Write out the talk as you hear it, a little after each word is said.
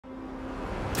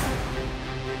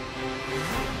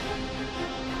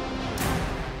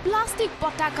plastic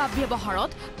পতাকা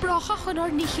ব্যৱহাৰত প্ৰশাসনৰ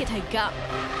নিষেধাজ্ঞা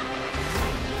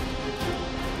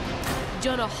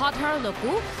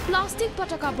জনসাধাৰণকো প্লাষ্টিক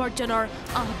পতাকা বৰ্জনৰ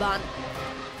আহ্বান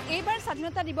এইবাৰ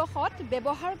স্বাধীনতা দিৱসত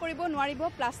ব্যৱহাৰ কৰিব নোৱাৰিব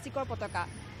প্লাষ্টিকৰ পতাকা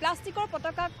প্লাষ্টিকৰ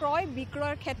পতাকা ক্ৰয়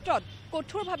বিক্ৰয়ৰ ক্ষেত্ৰত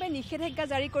কঠোৰভাৱে নিষেধাজ্ঞা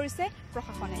জাৰি কৰিছে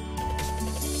প্ৰশাসনে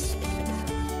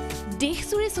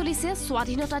দেশজুৰি চলিছে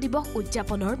স্বাধীনতা দিৱস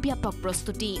উদযাপনৰ ব্যাপক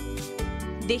প্ৰস্তুতি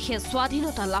দেশে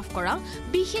স্বাধীনতা লাভ কৰা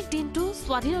বিশেষ দিনটো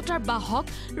স্বাধীনতাৰ বাহক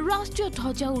ৰাষ্ট্ৰীয়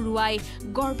ধ্বজা উৰুৱাই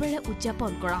গৰ্বেৰে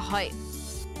উদযাপন কৰা হয়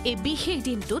এই বিশেষ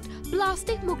দিনটোত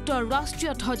প্লাষ্টিক মুক্ত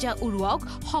ৰাষ্ট্ৰীয় ধ্বজা উৰুৱাওক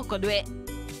সকলোৱে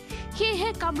সেয়েহে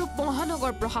কামৰূপ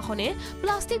মহানগৰ প্ৰশাসনে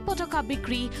প্লাষ্টিক পতাকা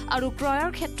বিক্ৰী আৰু ক্ৰয়ৰ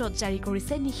ক্ষেত্ৰত জাৰি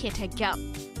কৰিছে নিষেধাজ্ঞা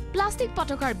প্লাষ্টিক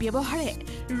পতাকাৰ ব্যৱহাৰে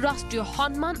ৰাষ্ট্ৰীয়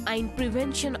সন্মান আইন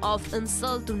prevention of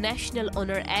insult two national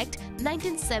অনাৰ এক্ট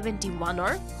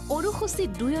 1971 অনুসূচী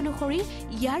 2 অনুসৰি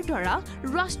ইয়াৰ দ্বাৰা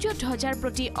ৰাষ্ট্ৰীয় ধ্বজাৰ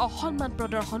প্ৰতি অসন্মান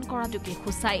প্ৰদৰ্শন কৰাটোকে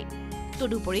সূচায়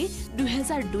তদুপৰি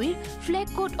 2002 ফ্লেগ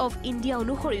কোড অফ ইণ্ডিয়া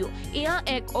অনুসৰিও এয়া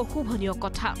এক অশুভনীয়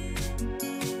কথা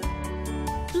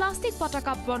প্লাষ্টিক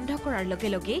পতাকা বন্ধ কৰাৰ লগে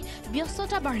লগে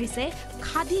ব্যস্ততা বাঢ়িছে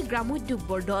খাদী গ্ৰামোদ্যোগ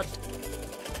বৰ্ডত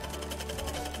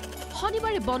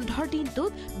শনিবাৰে বন্ধৰ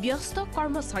দিনটোত ব্যস্ত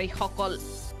কৰ্মচাৰীসকল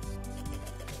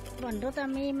বন্ধত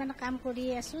আমি মানে কাম কৰি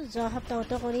আছো যোৱা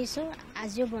সপ্তাহতো কৰিছো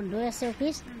আজিও বন্ধ আছে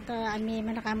অফিচ তো আমি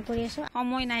মানে কাম কৰি আছো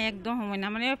সময় নাই একদম সময়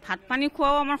নাই মানে ভাত পানী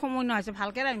খোৱাও আমাৰ সময় নহৈছে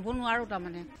ভালকে ৰান্ধিব নোৱাৰো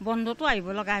তাৰমানে বন্ধটো আহিব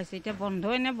লগা হৈছে এতিয়া বন্ধ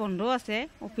এনে বন্ধ আছে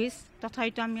অফিচ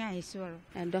তথাপিতো আমি আহিছো আৰু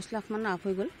 10 লাখ মান আপ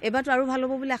হৈ গ'ল এবাৰতো আৰু ভাল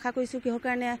হ'ব বুলি আশা কৰিছো কিহৰ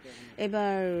কাৰণে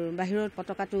এবাৰ বাহিৰৰ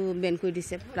পতাকাটো বেন কৰি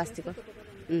দিছে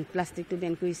প্লাষ্টিকটো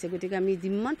বেন কৰিছে গতিকে আমি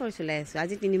যিমান পৰ চলাই আছো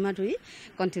আজি 3 মাহ ধৰি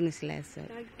কন্টিনিউ চলাই আছো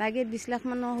টাৰ্গেট 20 লাখ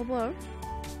মান হ'ব আৰু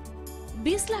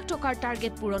 20 লাখ টকাৰ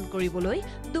টাৰ্গেট পূৰণ কৰিবলৈ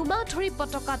 2 মাহ ধৰি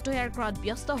পতাকা তৈয়াৰ কৰাত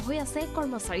ব্যস্ত হৈ আছে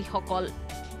কৰ্মচাৰীসকল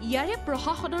ইয়াৰে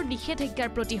প্ৰশাসনৰ নিষেধাজ্ঞাৰ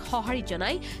প্ৰতি সঁহাৰি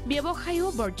জনাই ব্যৱসায়ীও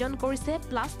বৰ্জন কৰিছে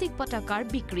প্লাষ্টিক পতাকাৰ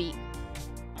বিক্ৰী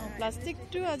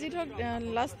প্লাষ্টিকটো আজি ধৰক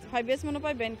লাষ্ট 5 ইয়াৰ্ছ মানৰ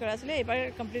পৰা বেন কৰা আছিলে এবাৰ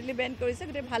কমপ্লিটলি বেন কৰিছে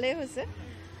গতিকে ভালেই হৈছে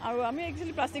আৰু আমি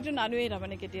একচুৱেলি প্লাষ্টিকটো নানোৱেই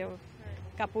তাৰমানে কেতিয়াও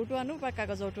কাপোৰটো আনো বা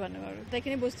কাগজৰটো আনো আৰু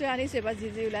সেইখিনি বস্তু আনিছে বা যি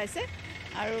ওলাইছে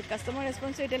আৰু কাষ্টমাৰ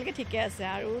ৰেছপন্স এতিয়ালৈকে ঠিকে আছে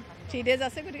আৰু 3 ডেজ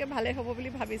আছে গতিকে ভালে হ'ব বুলি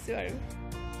ভাবিছো আৰু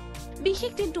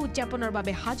বিশেষ দিনটো উদযাপনৰ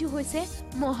বাবে সাজু হৈছে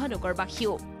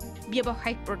মহানগৰবাসীও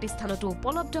ব্যৱসায়িক প্ৰতিষ্ঠানতো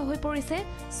উপলব্ধ হৈ পৰিছে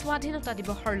স্বাধীনতা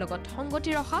দিৱসৰ লগত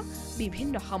সংগতি ৰখা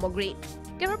বিভিন্ন সামগ্ৰী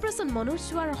কেমেৰা পাৰ্চন মনোজ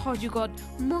চুৱাৰ সহযোগত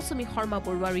মৌচুমী Sharma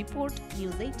Barua report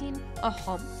news 18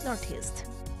 Assam north east